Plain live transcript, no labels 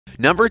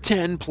Number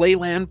 10.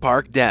 Playland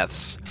Park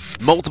deaths.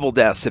 Multiple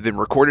deaths have been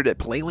recorded at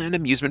Playland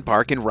Amusement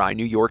Park in Rye,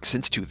 New York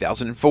since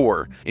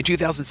 2004. In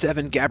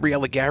 2007,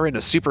 Gabriella Garin,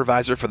 a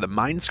supervisor for the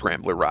Mind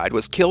Scrambler ride,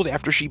 was killed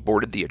after she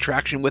boarded the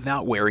attraction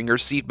without wearing her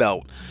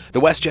seatbelt. The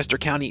Westchester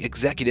County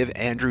executive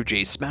Andrew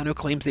J. Spano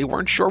claims they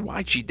weren't sure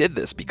why she did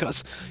this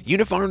because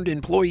uniformed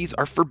employees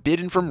are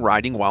forbidden from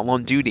riding while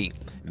on duty.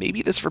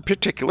 Maybe this for a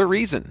particular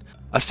reason.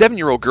 A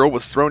 7-year-old girl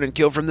was thrown and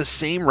killed from the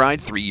same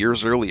ride 3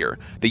 years earlier.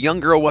 The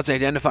young girl was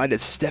identified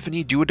as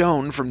Stephanie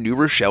Duodone from New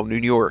Rochelle, New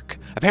York.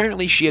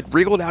 Apparently, she had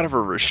wriggled out of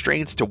her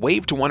restraints to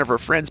wave to one of her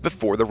friends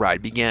before the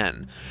ride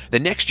began. The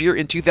next year,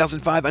 in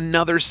 2005,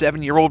 another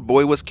 7-year-old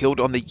boy was killed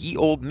on the Ye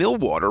Old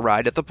Millwater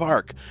ride at the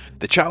park.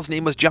 The child's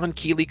name was John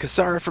Keeley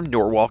Cassara from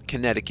Norwalk,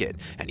 Connecticut,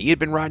 and he had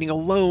been riding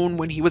alone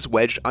when he was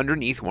wedged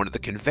underneath one of the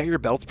conveyor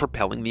belts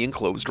propelling the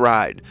enclosed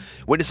ride.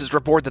 Witnesses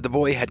report that the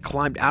boy had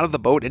climbed out of the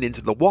boat and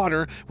into the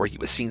water, where he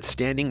was seen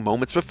standing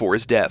moments before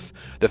his death.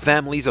 The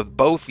families of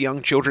both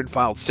young children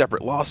filed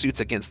separate lawsuits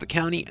against the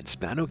county, and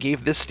Spano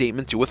gave this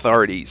statement to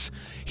authorities.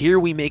 "Here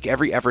we make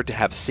every effort to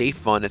have safe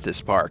fun at this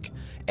park.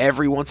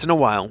 Every once in a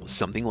while,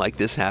 something like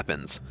this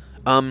happens."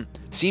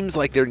 Seems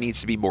like there needs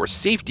to be more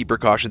safety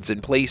precautions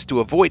in place to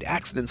avoid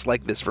accidents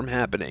like this from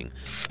happening.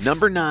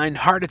 Number 9.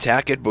 Heart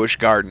attack at Busch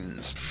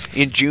Gardens.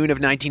 In June of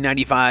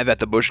 1995 at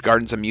the Busch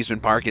Gardens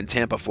amusement park in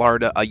Tampa,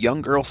 Florida, a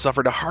young girl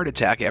suffered a heart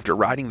attack after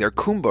riding their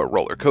Kumba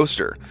roller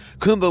coaster.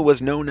 Kumba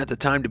was known at the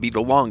time to be the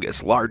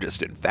longest,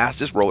 largest, and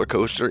fastest roller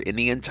coaster in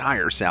the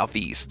entire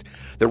Southeast.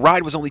 The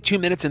ride was only 2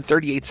 minutes and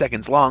 38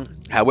 seconds long.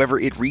 However,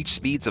 it reached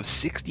speeds of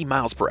 60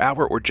 miles per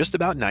hour or just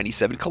about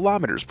 97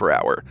 kilometers per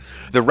hour.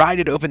 The ride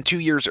had opened 2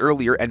 years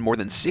earlier and more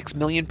than 6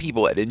 million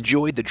people had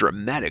enjoyed the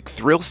dramatic,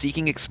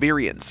 thrill-seeking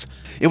experience.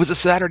 It was a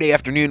Saturday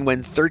afternoon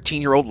when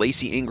 13-year-old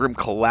Lacey Ingram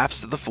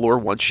collapsed to the floor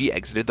once she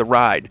exited the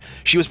ride.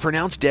 She was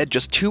pronounced dead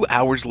just 2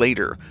 hours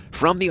later.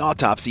 From the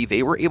autopsy,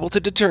 they were able to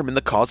determine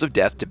the cause of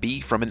death to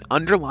be from an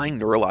underlying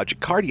neurologic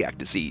cardiac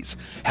disease.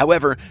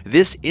 However,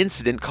 this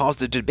incident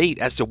caused a debate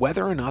as to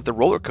whether or not the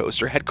roller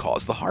coaster had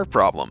caused the heart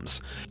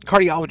problems.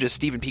 Cardiologist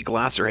Stephen P.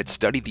 Glasser had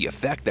studied the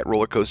effect that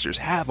roller coasters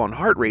have on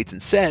heart rates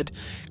and said,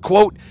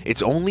 quote,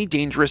 "It's only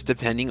dangerous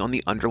depending on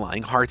the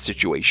underlying heart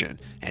situation."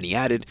 And he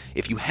added,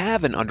 "If you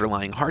have an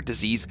underlying heart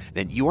disease,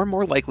 then you are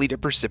more likely to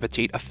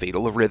precipitate a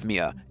fatal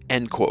arrhythmia."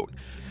 End quote.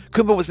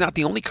 Kumba was not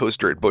the only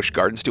coaster at Busch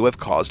Gardens to have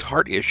caused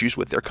heart issues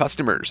with their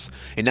customers.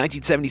 In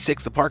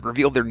 1976, the park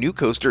revealed their new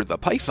coaster, the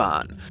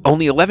Python.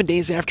 Only 11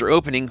 days after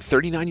opening,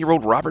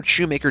 39-year-old Robert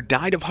Shoemaker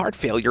died of heart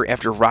failure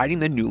after riding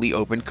the newly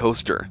opened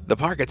coaster. The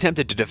park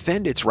attempted to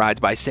defend its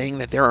rides by saying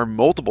that there are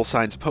multiple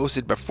signs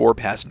posted before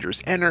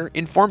passengers enter,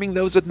 informing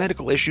those with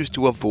medical issues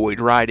to avoid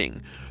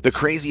riding. The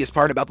craziest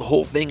part about the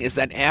whole thing is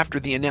that after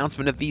the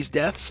announcement of these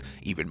deaths,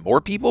 even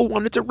more people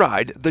wanted to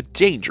ride the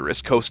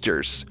dangerous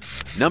coasters.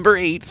 Number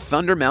 8.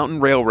 Thunder Mountain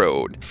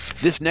Railroad.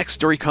 This next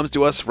story comes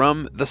to us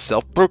from the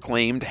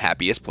self-proclaimed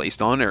happiest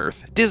place on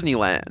earth,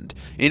 Disneyland.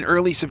 In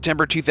early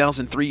September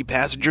 2003,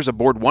 passengers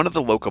aboard one of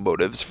the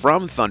locomotives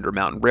from Thunder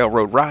Mountain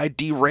Railroad ride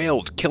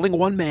derailed, killing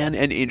 1 man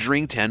and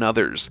injuring 10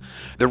 others.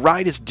 The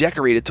ride is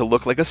decorated to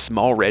look like a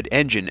small red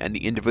engine, and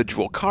the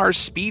individual cars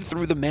speed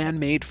through the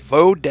man-made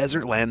faux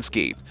desert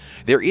landscape.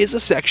 There is a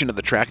section of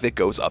the track that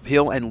goes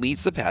uphill and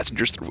leads the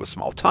passengers through a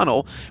small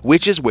tunnel,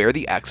 which is where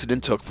the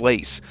accident took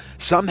place.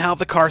 Somehow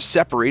the cars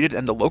separated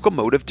and the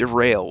locomotive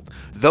derailed.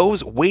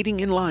 Those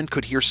waiting in line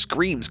could hear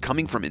screams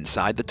coming from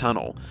inside the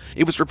tunnel.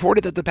 It was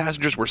reported that the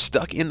passengers were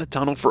stuck in the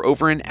tunnel for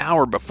over an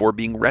hour before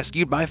being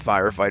rescued by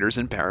firefighters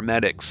and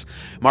paramedics.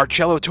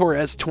 Marcelo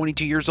Torres,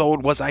 22 years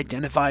old, was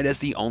identified as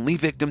the only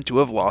victim to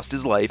have lost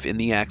his life in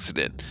the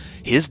accident.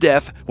 His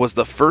death was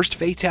the first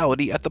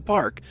fatality at the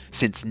park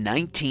since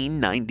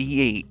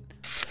 1998.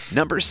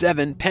 Number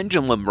 7.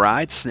 Pendulum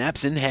Ride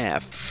Snaps in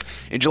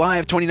Half. In July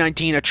of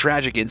 2019, a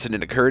tragic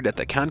incident occurred at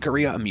the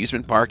Kankaria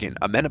Amusement Park in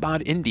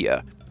Ahmedabad,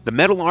 India. The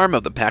metal arm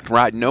of the packed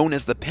ride known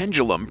as the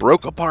Pendulum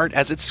broke apart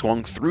as it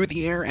swung through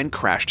the air and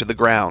crashed to the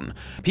ground.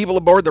 People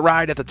aboard the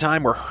ride at the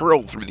time were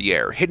hurled through the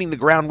air, hitting the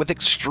ground with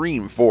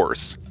extreme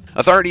force.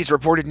 Authorities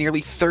reported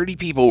nearly 30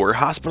 people were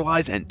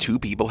hospitalized and 2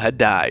 people had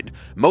died.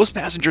 Most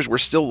passengers were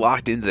still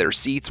locked into their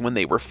seats when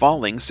they were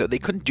falling, so they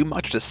couldn't do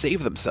much to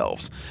save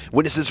themselves.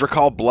 Witnesses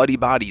recall bloody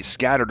bodies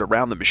scattered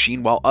around the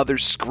machine while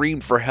others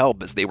screamed for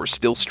help as they were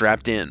still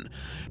strapped in.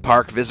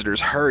 Park visitors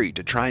hurried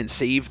to try and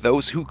save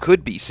those who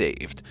could be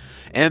saved.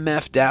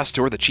 M.F.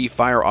 Dastor, the chief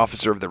fire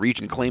officer of the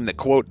region, claimed that,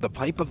 quote, "The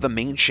pipe of the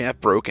main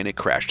shaft broke and it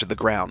crashed to the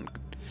ground."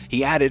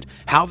 He added,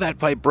 "How that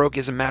pipe broke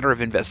is a matter of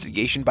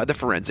investigation by the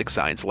Forensic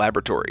Science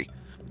Laboratory."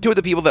 2 of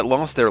the people that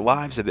lost their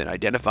lives have been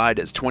identified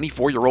as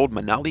 24-year-old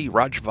Manali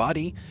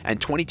Rajvadi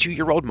and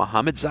 22-year-old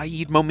Mohammed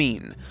Zaid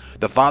Momin.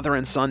 The father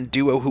and son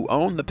duo who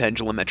own the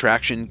pendulum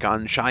attraction,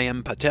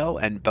 Ghanshyam Patel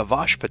and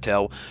Bhavash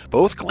Patel,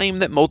 both claim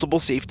that multiple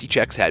safety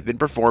checks had been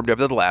performed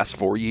over the last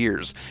 4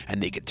 years,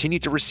 and they continue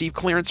to receive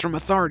clearance from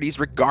authorities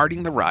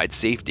regarding the ride's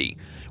safety.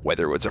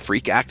 Whether it was a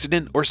freak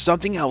accident or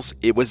something else,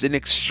 it was an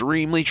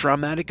extremely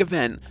traumatic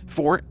event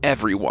for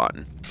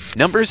everyone.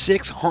 Number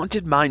 6.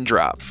 Haunted Mine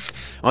Drop.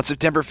 On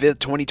September 5,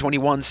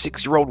 2021,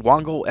 6-year-old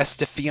Wangel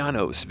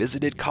Estefanos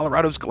visited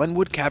Colorado's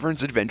Glenwood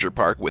Caverns Adventure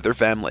Park with her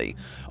family.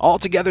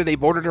 Altogether, they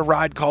boarded a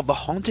ride called the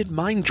Haunted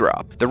Mine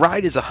Drop. The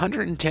ride is a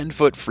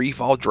 110-foot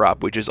free-fall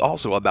drop, which is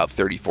also about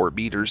 34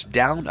 meters,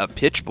 down a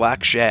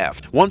pitch-black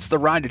shaft. Once the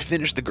ride had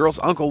finished, the girl's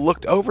uncle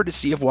looked over to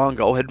see if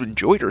Wangel had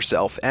enjoyed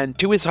herself, and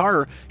to his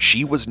horror,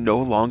 she was no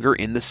longer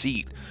in the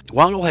seat.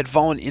 Wangel had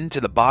fallen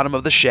into the bottom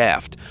of the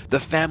shaft. The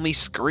family's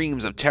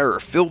screams of terror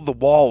filled the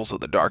walls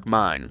of the dark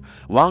mine.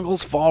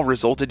 Wangel's fall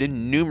resulted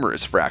in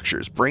numerous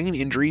fractures, brain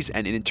injuries,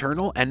 and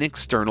internal and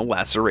external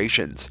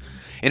lacerations.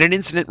 In an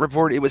incident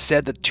report, it was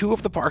said that 2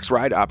 of the park's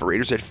ride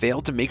operators had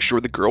failed to make sure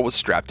the girl was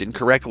strapped in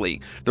correctly.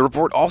 The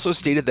report also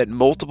stated that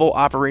multiple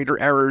operator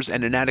errors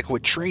and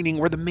inadequate training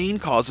were the main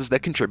causes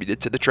that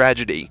contributed to the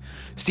tragedy.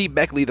 Steve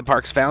Beckley, the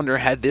park's founder,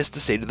 had this to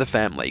say to the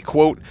family,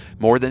 quote,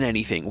 "More than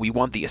anything, we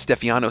want the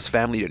Estefanos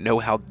family to know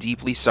how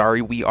deeply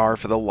sorry we are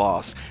for the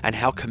loss and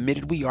how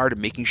committed we are to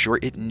making sure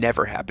it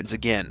never happens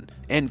again."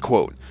 End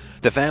quote.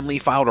 The family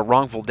filed a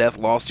wrongful death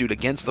lawsuit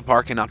against the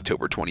park in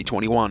October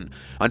 2021.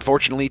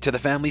 Unfortunately, to the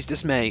family's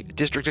dismay,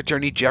 District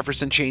Attorney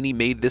Jefferson Chaney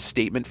made this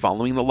statement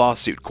following the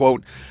lawsuit,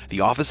 quote, "The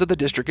Office of the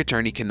District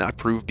Attorney cannot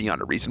prove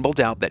beyond a reasonable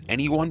doubt that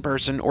any one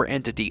person or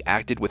entity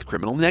acted with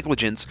criminal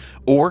negligence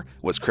or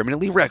was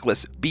criminally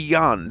reckless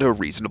beyond a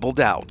reasonable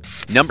doubt."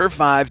 Number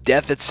 5.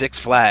 Death at Six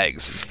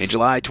Flags. In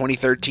July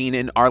 2013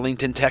 in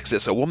Arlington,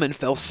 Texas, a woman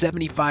fell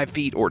 75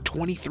 feet or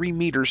 23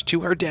 meters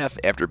to her death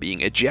after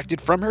being ejected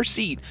from her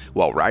seat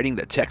while riding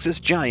the Texas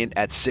Giant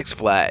at Six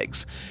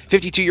Flags.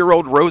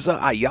 52-year-old Rosa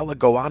Ayala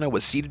Goana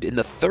was seated in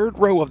the 3rd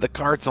row of the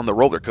carts on the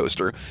roller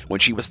coaster when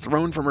she was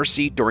thrown from her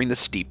seat during the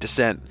steep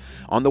descent.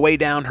 On the way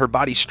down, her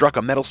body struck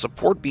a metal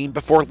support beam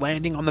before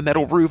landing on the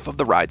metal roof of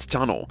the ride's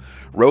tunnel.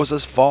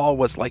 Rosa's fall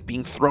was like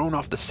being thrown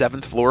off the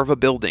 7th floor of a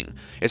building.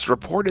 It's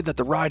reported that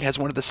the ride has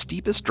one of the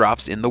steepest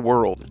drops in the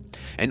world.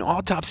 An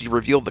autopsy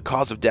revealed the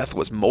cause of death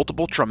was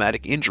multiple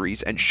traumatic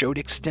injuries and showed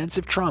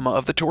extensive trauma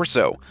of the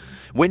torso.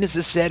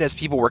 Witnesses said as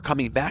people were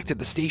coming back to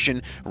the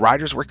station,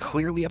 riders were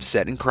clearly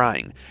upset and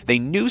crying. They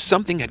knew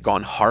something had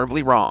gone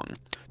horribly wrong.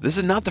 This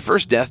is not the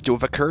first death to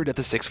have occurred at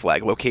the Six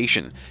Flags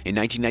location. In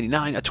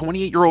 1999, a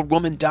 28-year-old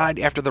woman died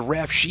after the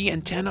raft she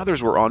and 10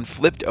 others were on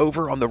flipped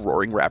over on the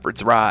Roaring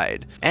Rapids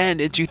ride. And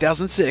in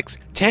 2006,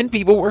 10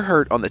 people were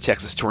hurt on the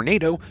Texas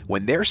tornado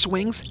when their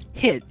swings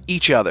hit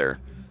each other.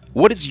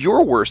 What is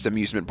your worst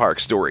amusement park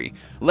story?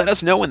 Let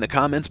us know in the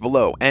comments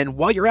below, and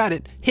while you're at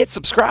it, hit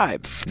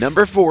subscribe.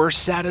 Number 4.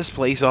 Saddest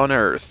Place on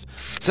Earth.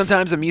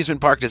 Sometimes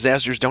amusement park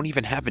disasters don't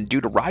even happen due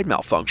to ride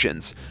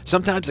malfunctions.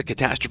 Sometimes a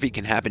catastrophe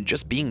can happen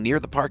just being near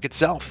the park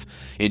itself.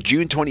 In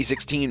June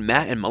 2016,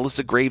 Matt and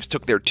Melissa Graves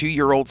took their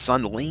 2-year-old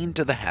son Lane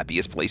to the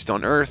happiest place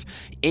on Earth,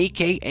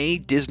 aka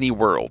Disney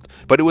World.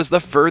 But it was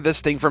the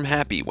furthest thing from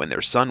happy when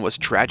their son was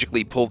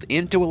tragically pulled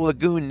into a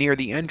lagoon near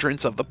the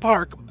entrance of the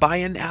park by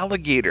an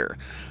alligator.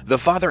 The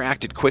father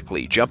acted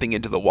quickly, jumping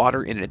into the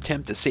water in an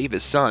attempt to save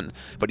his son,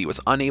 but he was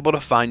unable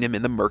to find him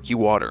in the murky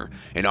water.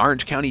 An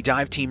Orange County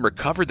dive team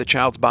recovered the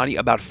child's body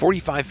about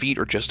 45 feet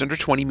or just under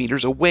 20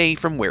 meters away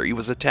from where he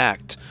was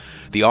attacked.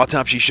 The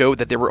autopsy showed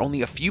that there were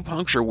only a few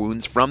puncture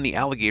wounds from the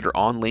alligator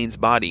on Lane's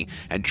body,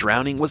 and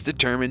drowning was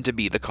determined to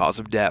be the cause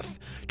of death.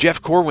 Jeff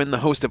Corwin, the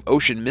host of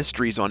Ocean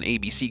Mysteries on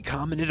ABC,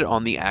 commented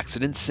on the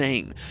accident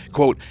saying,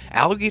 quote,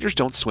 "Alligators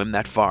don't swim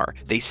that far.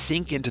 They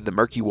sink into the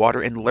murky water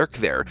and lurk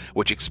there,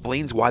 which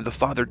explains why the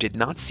father did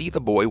not see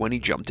the boy when he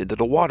jumped into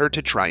the water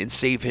to try and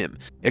save him."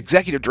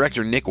 Executive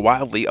Director Nick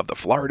Wildley of the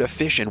Florida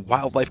Fish and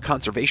Wildlife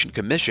Conservation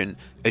Commission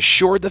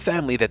assured the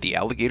family that the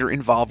alligator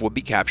involved would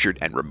be captured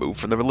and removed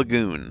from the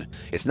lagoon.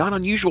 It's not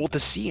unusual to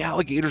see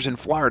alligators in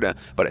Florida,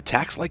 but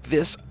attacks like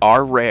this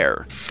are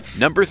rare.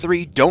 Number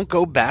 3. Don't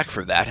go back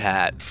for that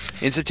hat.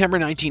 In September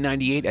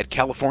 1998 at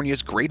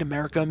California's Great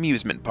America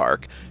Amusement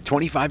Park,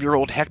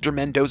 25-year-old Hector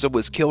Mendoza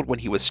was killed when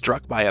he was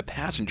struck by a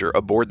passenger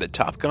aboard the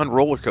Top Gun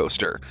roller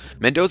coaster.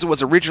 Mendoza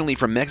was originally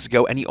from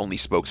Mexico and he only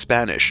spoke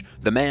Spanish.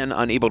 The man,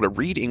 unable to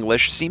read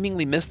English,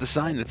 seemingly missed the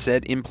sign that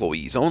said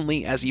 "employees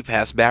only" as he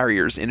passed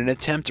barriers in an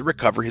attempt to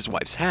recover his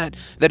wife's hat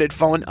that had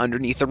fallen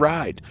underneath the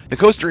ride. The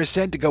coaster is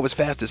said to go as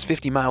fast as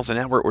 50 miles an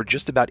hour or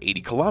just about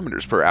 80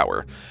 kilometers per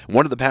hour.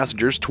 One of the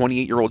passengers,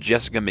 28-year-old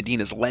Jessica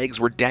Medina's legs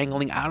were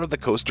dangling out of the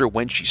coaster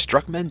when she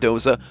struck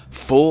Mendoza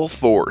full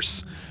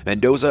force.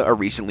 Mendoza, a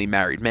recently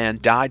married man,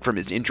 died from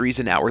his injuries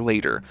an hour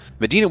later.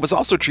 Medina was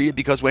also treated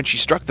because when she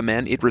struck the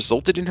man, it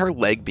resulted in her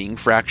leg being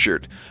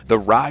fractured. The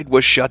ride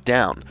was shut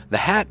down. The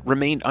hat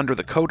remained under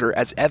the coaster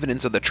as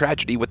evidence of the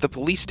tragedy with the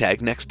police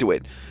tag next to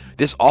it.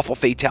 This awful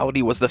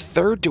fatality was the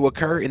 3rd to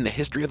occur in the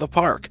history of the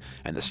park,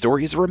 and the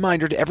story is a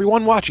reminder to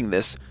everyone watching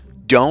this: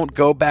 don't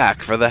go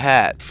back for the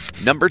hat.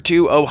 Number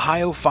 2,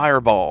 Ohio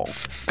Fireball.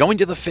 Going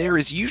to the fair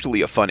is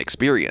usually a fun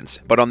experience,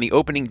 but on the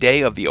opening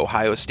day of the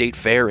Ohio State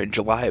Fair in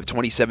July of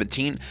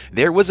 2017,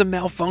 there was a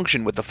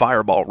malfunction with the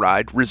Fireball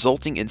ride,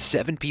 resulting in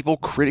 7 people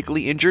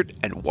critically injured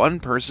and 1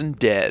 person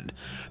dead.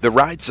 The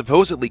ride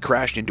supposedly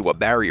crashed into a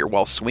barrier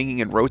while swinging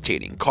and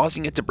rotating,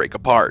 causing it to break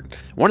apart.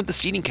 One of the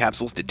seating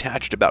capsules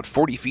detached about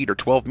 40 feet or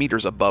 12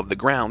 meters above the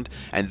ground,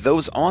 and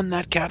those on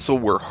that capsule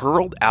were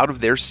hurled out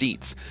of their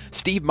seats.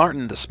 Steve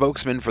Martin, the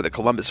spokesman for the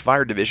Columbus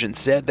Fire Division,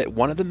 said that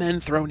one of the men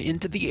thrown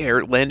into the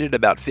air landed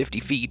about 50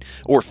 feet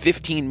or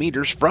 15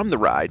 meters from the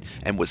ride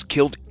and was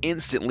killed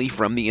instantly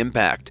from the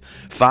impact.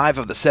 5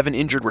 of the 7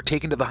 injured were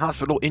taken to the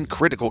hospital in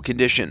critical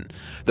condition.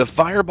 The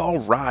Fireball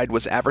ride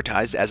was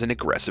advertised as an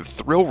aggressive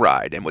thrill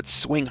ride and would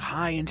swing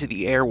high into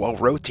the air while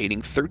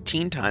rotating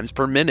 13 times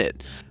per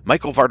minute.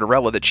 Michael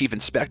Vardarella, the chief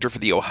inspector for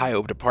the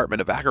Ohio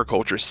Department of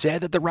Agriculture,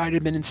 said that the ride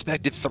had been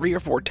inspected 3 or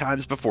 4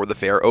 times before the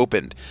fair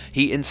opened.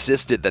 He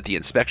insisted that the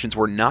inspections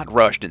were not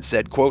rushed and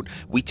said, quote,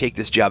 "We take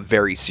this job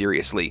very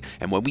seriously,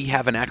 and when we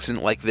have an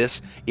accident like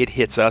this, it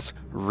hits us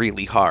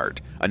really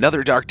hard."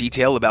 Another dark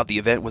detail about the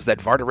event was that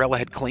Vardarella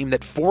had claimed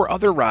that 4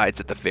 other rides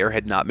at the fair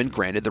had not been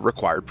granted the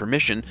required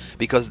permission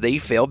because they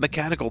failed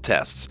mechanical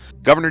tests.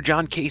 Governor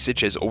John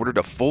Kasich has ordered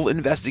a full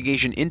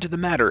investigation into the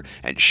matter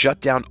and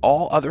shut down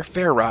all other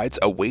fair rides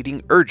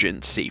awaiting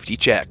urgent safety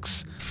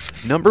checks.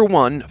 Number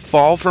 1,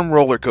 Fall from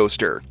Roller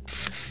Coaster.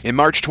 In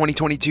March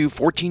 2022,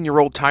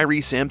 14-year-old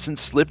Tyree Sampson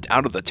slipped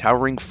out of the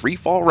towering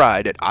free-fall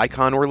ride at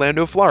Icon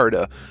Orlando,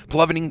 Florida,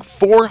 plummeting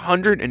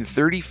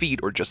 430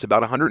 feet or just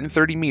about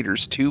 130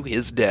 meters to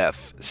his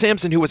death.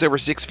 Sampson, who was over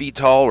 6 feet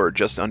tall or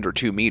just under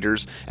 2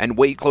 meters and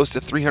weighed close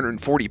to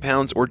 340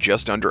 pounds or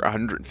just under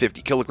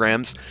 150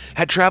 kilograms,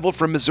 had traveled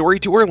from Missouri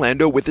to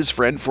Orlando with his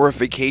friend for a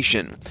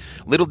vacation.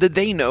 Little did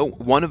they know,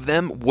 one of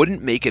them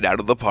wouldn't make it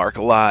out of the park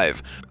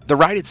alive. The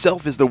ride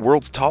itself is the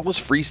world's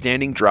tallest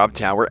freestanding drop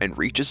tower and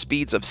reaches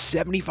speeds of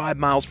 75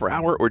 miles per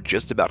hour or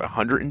just about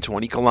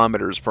 120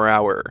 kilometers per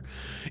hour.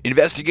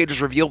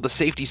 Investigators revealed the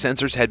safety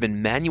sensors had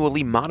been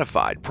manually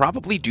modified,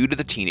 probably due to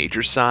the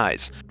teenager's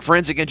size.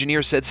 Forensic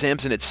engineers said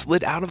Sampson had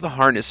slid out of the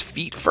harness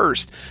feet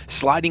first,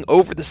 sliding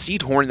over the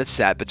seat horn that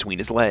sat between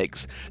his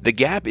legs. The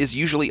gap is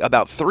usually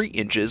about 3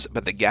 inches,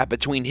 but the gap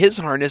between his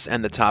harness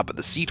and the top of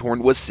the seat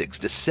horn was 6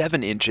 to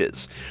 7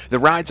 inches. The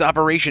ride's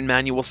operation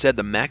manual said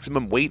the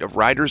maximum weight of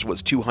riders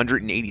was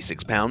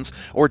 286 pounds,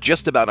 or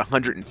just about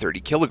 130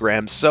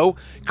 kilograms, so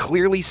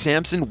clearly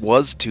Sampson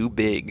was too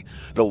big.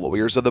 The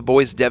lawyers of the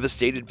boy's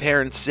devastated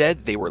parents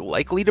said they were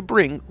likely to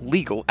bring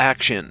legal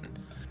action.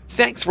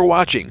 Thanks for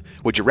watching.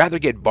 Would you rather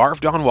get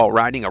barfed on while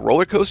riding a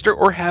roller coaster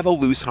or have a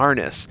loose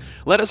harness?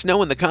 Let us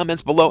know in the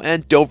comments below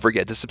and don't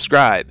forget to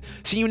subscribe.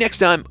 See you next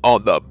time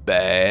on The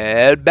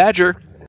Bad Badger.